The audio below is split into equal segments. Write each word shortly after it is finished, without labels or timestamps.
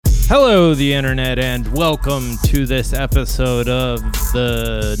Hello, the internet, and welcome to this episode of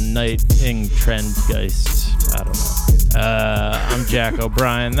the Nighting Trendgeist. I don't know. I'm Jack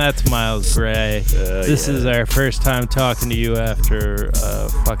O'Brien. That's Miles Gray. This is our first time talking to you after a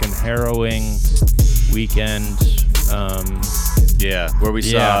fucking harrowing weekend. Where we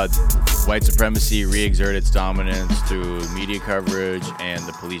saw white supremacy re-exert its dominance through media coverage and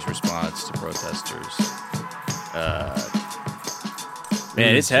the police response to protesters.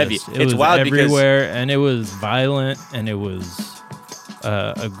 Man, it's heavy. It's wild everywhere, and it was violent, and it was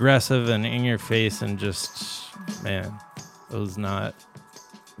aggressive and in your face, and just, man, it was not.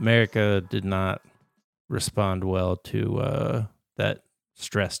 America did not respond well to that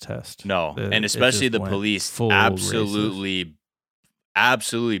stress test. No, and especially the police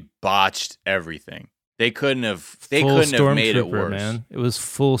absolutely botched everything. They couldn't have made it worse. Man. It was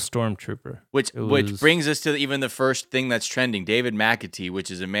full stormtrooper. Which brings us to even the first thing that's trending. David McAtee,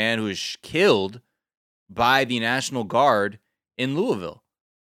 which is a man who was killed by the National Guard in Louisville.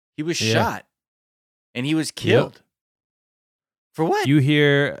 He was shot and he was killed. Yep. For what? You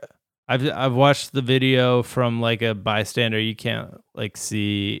hear I've watched the video from like a bystander. You can't like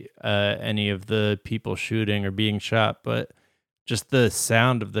see any of the people shooting or being shot, but just the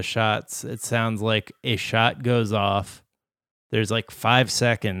sound of the shots, it sounds like a shot goes off. There's like 5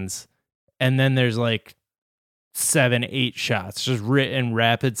 seconds, and then there's like 7-8 shots just in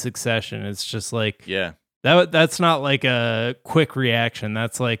rapid succession. It's just like, that's not like a quick reaction.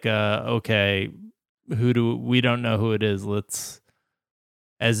 That's like okay, we don't know who it is. Let's,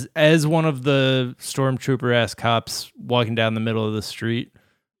 as one of the stormtrooper-ass cops walking down the middle of the street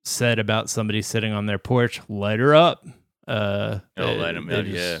said about somebody sitting on their porch, light her up. Light him up.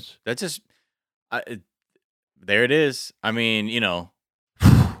 Yeah, that's just there it is. I mean,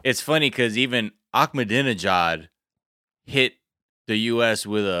 it's funny because even Ahmadinejad hit the U.S.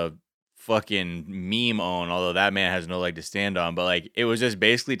 with a fucking meme although that man has no leg to stand on. But like, it was just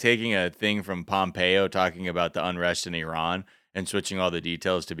basically taking a thing from Pompeo talking about the unrest in Iran and switching all the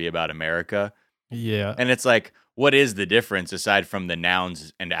details to be about America. Yeah, and it's like, what is the difference aside from the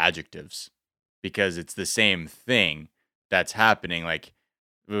nouns and adjectives? Because it's the same thing that's happening, like,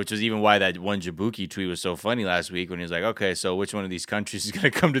 which is even why that one Jabuki tweet was so funny last week when he was like, okay, so which one of these countries is going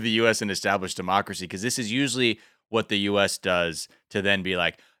to come to the U.S. and establish democracy? Because this is usually what the U.S. does to then be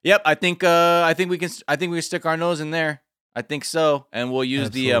like, yep, I think we can stick our nose in there. I think so, and we'll use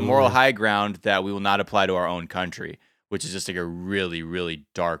the moral high ground that we will not apply to our own country, which is just like a really, really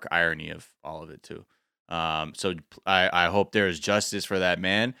dark irony of all of it too. So I hope there is justice for that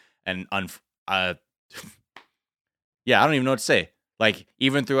man, and yeah, I don't even know what to say. Like,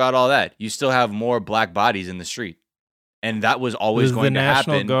 even throughout all that, you still have more black bodies in the street, and that was always going to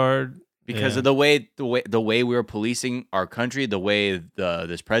happen. National Guard, because of the way we were policing our country, the way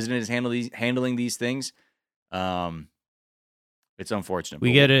this president is handling these things. It's unfortunate.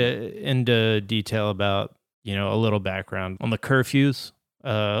 We get into detail about a little background on the curfews,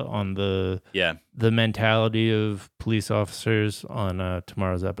 on the mentality of police officers on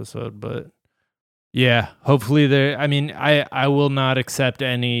tomorrow's episode, but. Yeah, hopefully I will not accept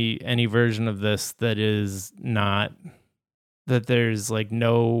any version of this that is not, that there's like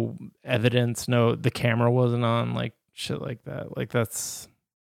no evidence, the camera wasn't on, like shit like that. Like that's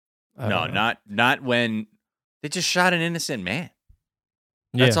not when they just shot an innocent man.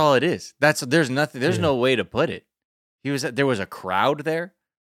 That's all it is. There's no way to put it. There was a crowd there.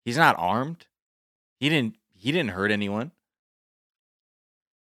 He's not armed. He didn't hurt anyone.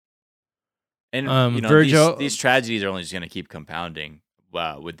 And Virgil, these tragedies are only just going to keep compounding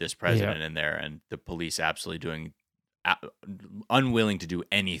with this president in there, and the police absolutely unwilling to do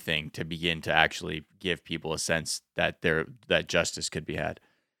anything to begin to actually give people a sense that justice could be had.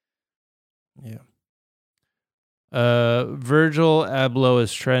 Yeah. Virgil Abloh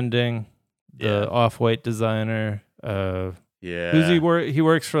is trending. The Off-White designer. Who's he work? He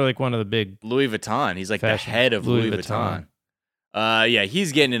works for like one of the big Louis Vuitton. He's like the head of Louis Vuitton.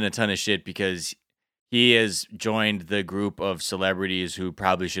 He's getting in a ton of shit because he has joined the group of celebrities who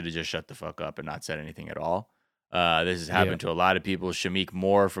probably should have just shut the fuck up and not said anything at all. This has happened to a lot of people. Shamik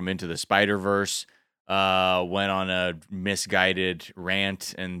Moore from Into the Spider-Verse went on a misguided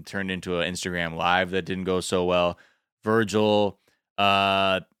rant and turned into an Instagram live that didn't go so well. Virgil, he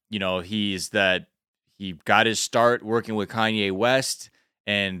got his start working with Kanye West,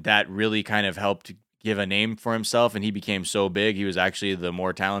 and that really kind of helped give a name for himself, and he became so big. He was actually the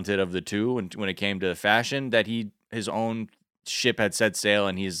more talented of the two when it came to fashion, that his own ship had set sail,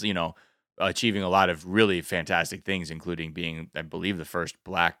 and he's, achieving a lot of really fantastic things, including being, I believe, the first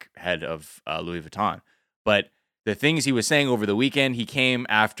black head of Louis Vuitton. But the things he was saying over the weekend, he came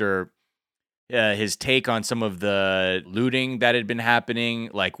after his take on some of the looting that had been happening,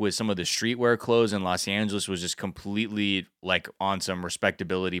 like with some of the streetwear clothes in Los Angeles, was just completely like on some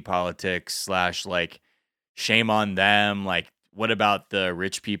respectability politics / like shame on them. Like, what about the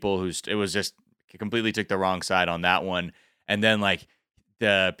rich people it was just completely took the wrong side on that one. And then like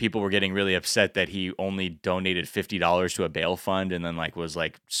the people were getting really upset that he only donated $50 to a bail fund, and then like was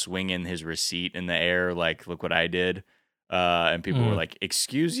like swinging his receipt in the air, like, look what I did. And people were like,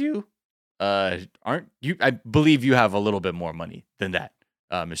 excuse you? Aren't you? I believe you have a little bit more money than that,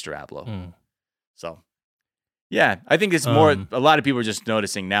 Mr. Abloh. So, yeah, I think it's more. A lot of people are just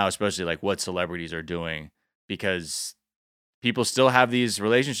noticing now, especially like what celebrities are doing, because people still have these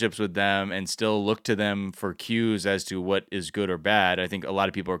relationships with them and still look to them for cues as to what is good or bad. I think a lot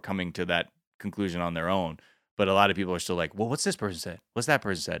of people are coming to that conclusion on their own, but a lot of people are still like, well, what's this person said? What's that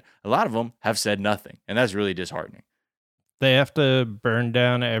person said? A lot of them have said nothing, and that's really disheartening. They have to burn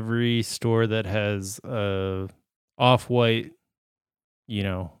down every store that has a off-white,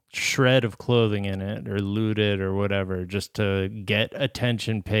 shred of clothing in it, or loot it or whatever, just to get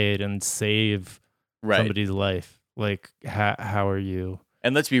attention paid and save somebody's life. Like, how are you?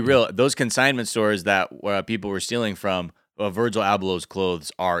 And let's be real, those consignment stores that people were stealing from, Virgil Abloh's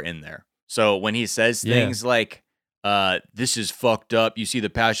clothes are in there. So when he says things like, this is fucked up, you see the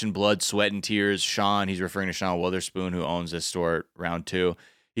passion, blood, sweat, and tears, Sean, he's referring to Sean Witherspoon, who owns this store, Round 2.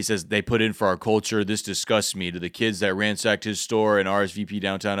 He says, they put in for our culture. This disgusts me. To the kids that ransacked his store in RSVP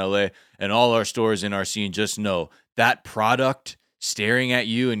downtown LA and all our stores in our scene, just know that product staring at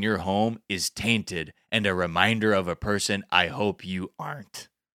you in your home is tainted and a reminder of a person I hope you aren't.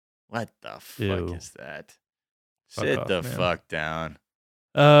 What the fuck is that? Sit the fuck down.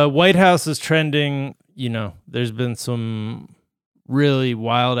 White House is trending. There's been some really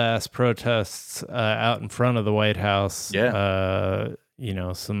wild ass protests out in front of the White House. Yeah.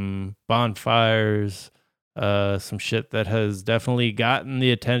 Some bonfires, some shit that has definitely gotten the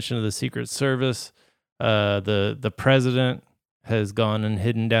attention of the Secret Service. The president has gone and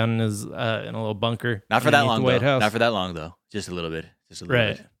hidden down in his in a little bunker. Not for that long, White House. Not for that long, though. Just a little bit. Just a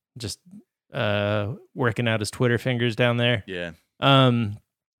little bit. Just working out his Twitter fingers down there. Yeah.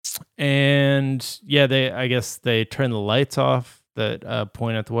 And yeah, I guess they turned the lights off that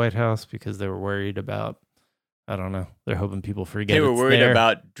point at the White House because they were worried about, I don't know, they're hoping people forget. They were worried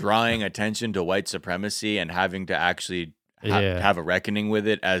about drawing attention to white supremacy and having to actually have a reckoning with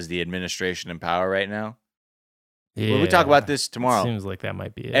it as the administration in power right now. Yeah. Well, we talk about this tomorrow. Seems like that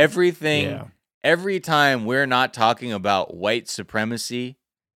might be it. Every time we're not talking about white supremacy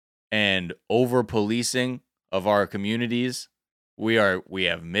and over policing of our communities, we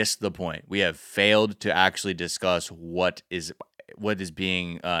have missed the point. We have failed to actually discuss what is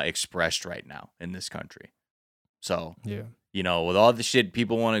being expressed right now in this country. So, with all the shit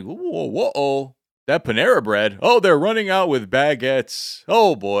people want to go, whoa, that Panera bread. Oh, they're running out with baguettes.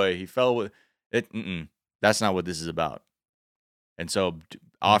 Oh boy, he fell with it. That's not what this is about. And so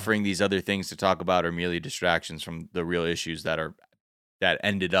offering these other things to talk about are merely distractions from the real issues that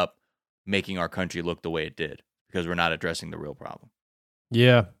ended up making our country look the way it did, because we're not addressing the real problem.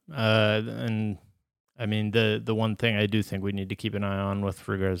 Yeah. And I mean, the one thing I do think we need to keep an eye on with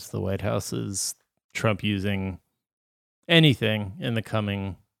regards to the White House is Trump using anything in the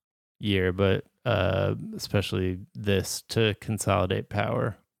coming year, but especially this to consolidate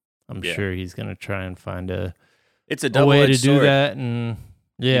power. I'm sure he's going to try and find a way to do that. And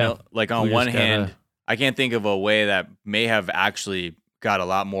like on one hand, I can't think of a way that may have actually got a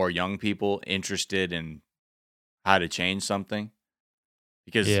lot more young people interested in how to change something,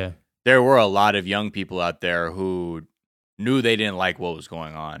 because there were a lot of young people out there who knew they didn't like what was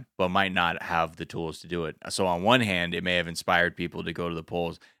going on, but might not have the tools to do it. So on one hand, it may have inspired people to go to the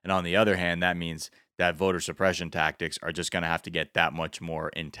polls. And on the other hand, that means that voter suppression tactics are just going to have to get that much more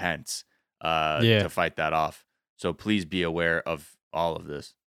intense to fight that off. So please be aware of all of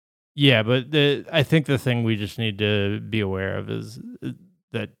this. Yeah, but I think the thing we just need to be aware of is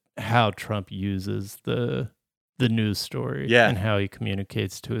that how Trump uses the news story and how he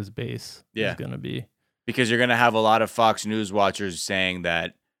communicates to his base is going to be. Because you're going to have a lot of Fox News watchers saying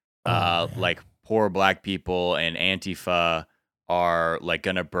that like poor black people and Antifa are like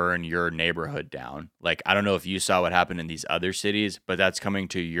going to burn your neighborhood down. Like, I don't know if you saw what happened in these other cities, but that's coming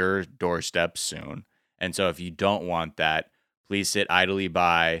to your doorstep soon. And so if you don't want that, please sit idly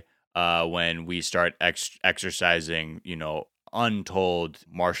by when we start exercising, untold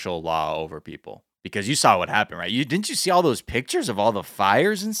martial law over people. Because you saw what happened, right? Didn't you see all those pictures of all the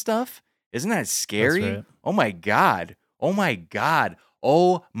fires and stuff? Isn't that scary? Right. Oh my God. Oh my God.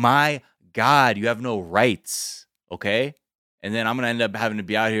 Oh my God. You have no rights. okay? And then I'm going to end up having to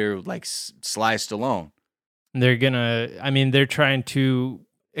be out here like Sly Stallone. They're trying to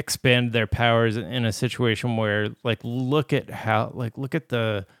expand their powers in a situation where, like, look at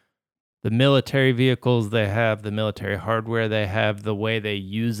the military vehicles they have, the military hardware they have, the way they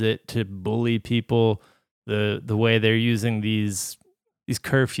use it to bully people, the way they're using these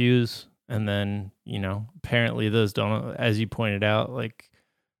curfews, and then, apparently those don't, as you pointed out,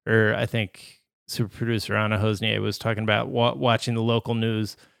 or I think super producer Anna Hosnier was talking about watching the local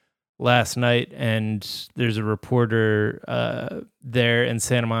news last night, and there's a reporter there in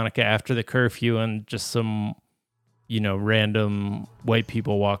Santa Monica after the curfew, and just some random white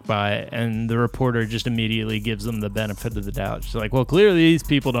people walk by, and the reporter just immediately gives them the benefit of the doubt. She's like, well, clearly these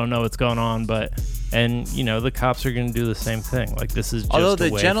people don't know what's going on, and the cops are going to do the same thing. Like, this is just a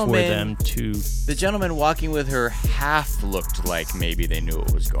way for them to... The gentleman walking with her half looked like maybe they knew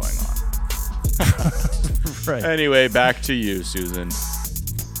what was going on. Right. Anyway, back to you, Susan.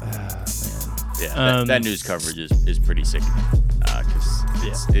 Man. Yeah, that news coverage is pretty sickening.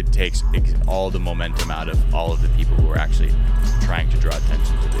 It takes all the momentum out of all of the people who are actually trying to draw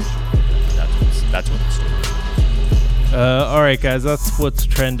attention to the issue. That's what it's doing. All right, guys, that's what's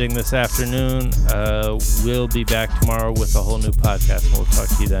trending this afternoon. We'll be back tomorrow with a whole new podcast. We'll talk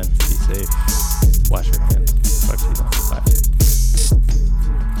to you then. Be safe. Wash your hands. Talk to you then. Bye.